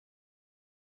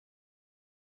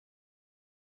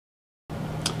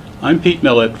I'm Pete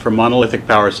Millett from Monolithic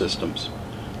Power Systems.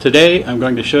 Today I'm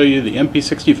going to show you the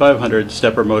MP6500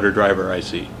 stepper motor driver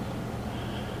IC.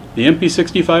 The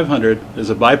MP6500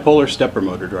 is a bipolar stepper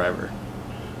motor driver.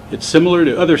 It's similar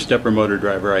to other stepper motor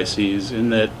driver ICs in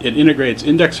that it integrates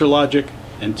indexer logic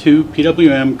and two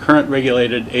PWM current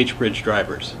regulated H-bridge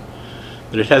drivers.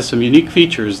 But it has some unique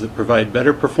features that provide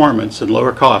better performance and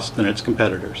lower cost than its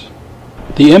competitors.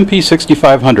 The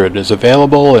MP6500 is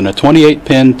available in a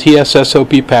 28-pin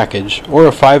TSSOP package or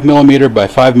a 5mm by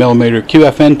 5mm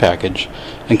QFN package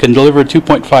and can deliver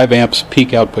 2.5 amps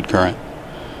peak output current.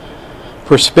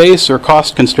 For space or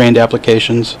cost-constrained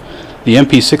applications, the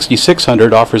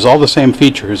MP6600 offers all the same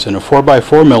features in a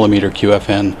 4x4mm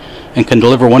QFN and can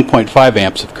deliver 1.5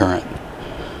 amps of current.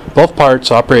 Both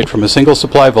parts operate from a single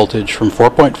supply voltage from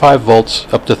 4.5 volts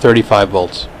up to 35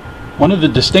 volts. One of the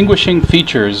distinguishing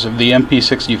features of the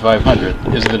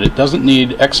MP6500 is that it doesn't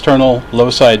need external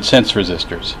low-side sense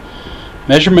resistors.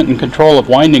 Measurement and control of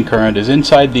winding current is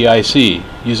inside the IC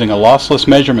using a lossless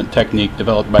measurement technique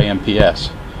developed by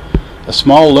MPS. A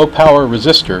small low-power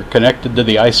resistor connected to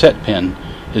the iSet pin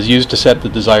is used to set the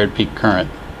desired peak current.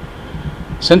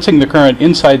 Sensing the current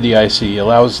inside the IC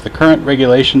allows the current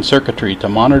regulation circuitry to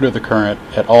monitor the current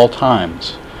at all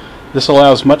times. This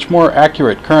allows much more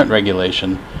accurate current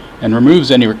regulation and removes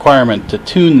any requirement to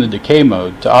tune the decay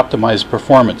mode to optimize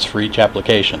performance for each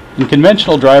application. In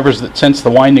conventional drivers that sense the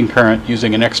winding current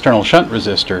using an external shunt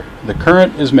resistor, the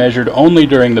current is measured only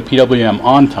during the PWM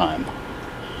on time.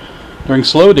 During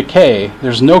slow decay,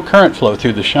 there's no current flow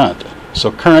through the shunt,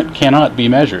 so current cannot be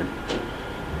measured.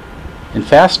 In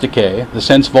fast decay, the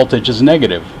sense voltage is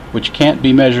negative, which can't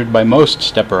be measured by most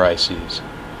stepper ICs.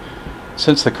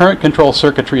 Since the current control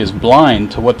circuitry is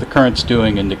blind to what the current's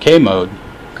doing in decay mode,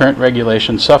 current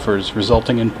regulation suffers,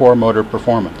 resulting in poor motor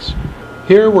performance.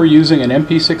 Here we're using an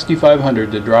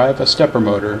MP6500 to drive a stepper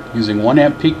motor using 1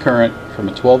 amp peak current from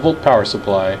a 12 volt power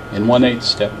supply in 1/8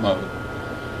 step mode.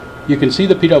 You can see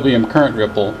the PWM current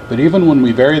ripple, but even when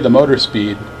we vary the motor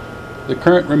speed, the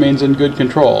current remains in good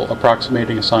control,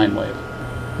 approximating a sine wave.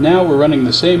 Now we're running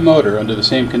the same motor under the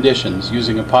same conditions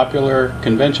using a popular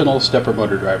conventional stepper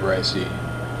motor driver IC.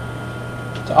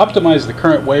 To optimize the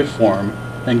current waveform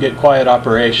and get quiet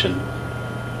operation,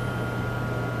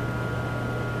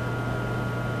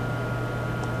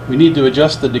 we need to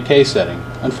adjust the decay setting.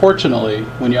 Unfortunately,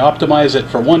 when you optimize it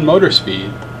for one motor speed,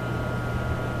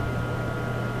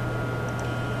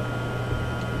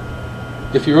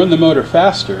 if you run the motor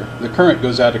faster, the current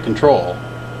goes out of control.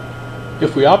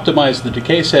 If we optimize the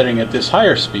decay setting at this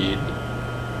higher speed,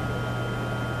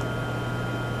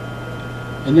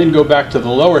 and then go back to the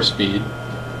lower speed,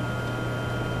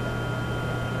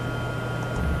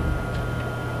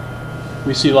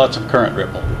 we see lots of current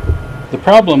ripple. The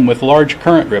problem with large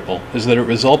current ripple is that it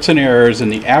results in errors in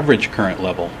the average current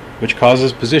level, which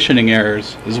causes positioning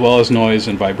errors as well as noise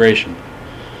and vibration.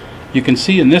 You can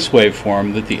see in this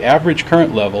waveform that the average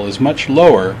current level is much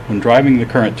lower when driving the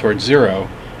current towards zero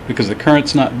because the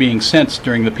current's not being sensed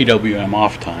during the PWM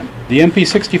off time. The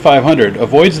MP6500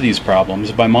 avoids these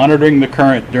problems by monitoring the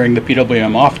current during the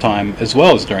PWM off time as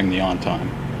well as during the on time.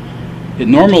 It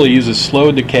normally uses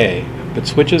slow decay, but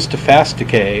switches to fast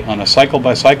decay on a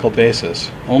cycle-by-cycle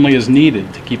basis only as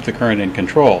needed to keep the current in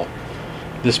control.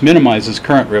 This minimizes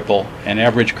current ripple and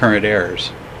average current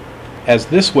errors. As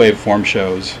this waveform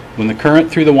shows, when the current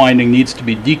through the winding needs to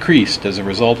be decreased as a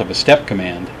result of a step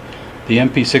command, the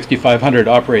MP6500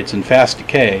 operates in fast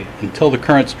decay until the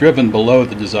current's driven below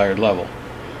the desired level.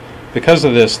 Because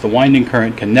of this, the winding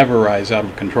current can never rise out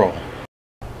of control.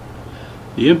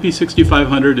 The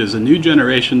MP6500 is a new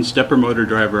generation stepper motor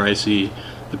driver IC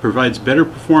that provides better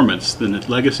performance than its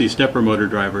legacy stepper motor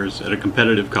drivers at a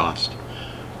competitive cost.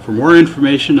 For more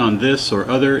information on this or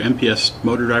other MPS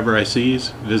motor driver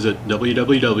ICs, visit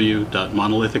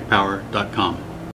www.monolithicpower.com.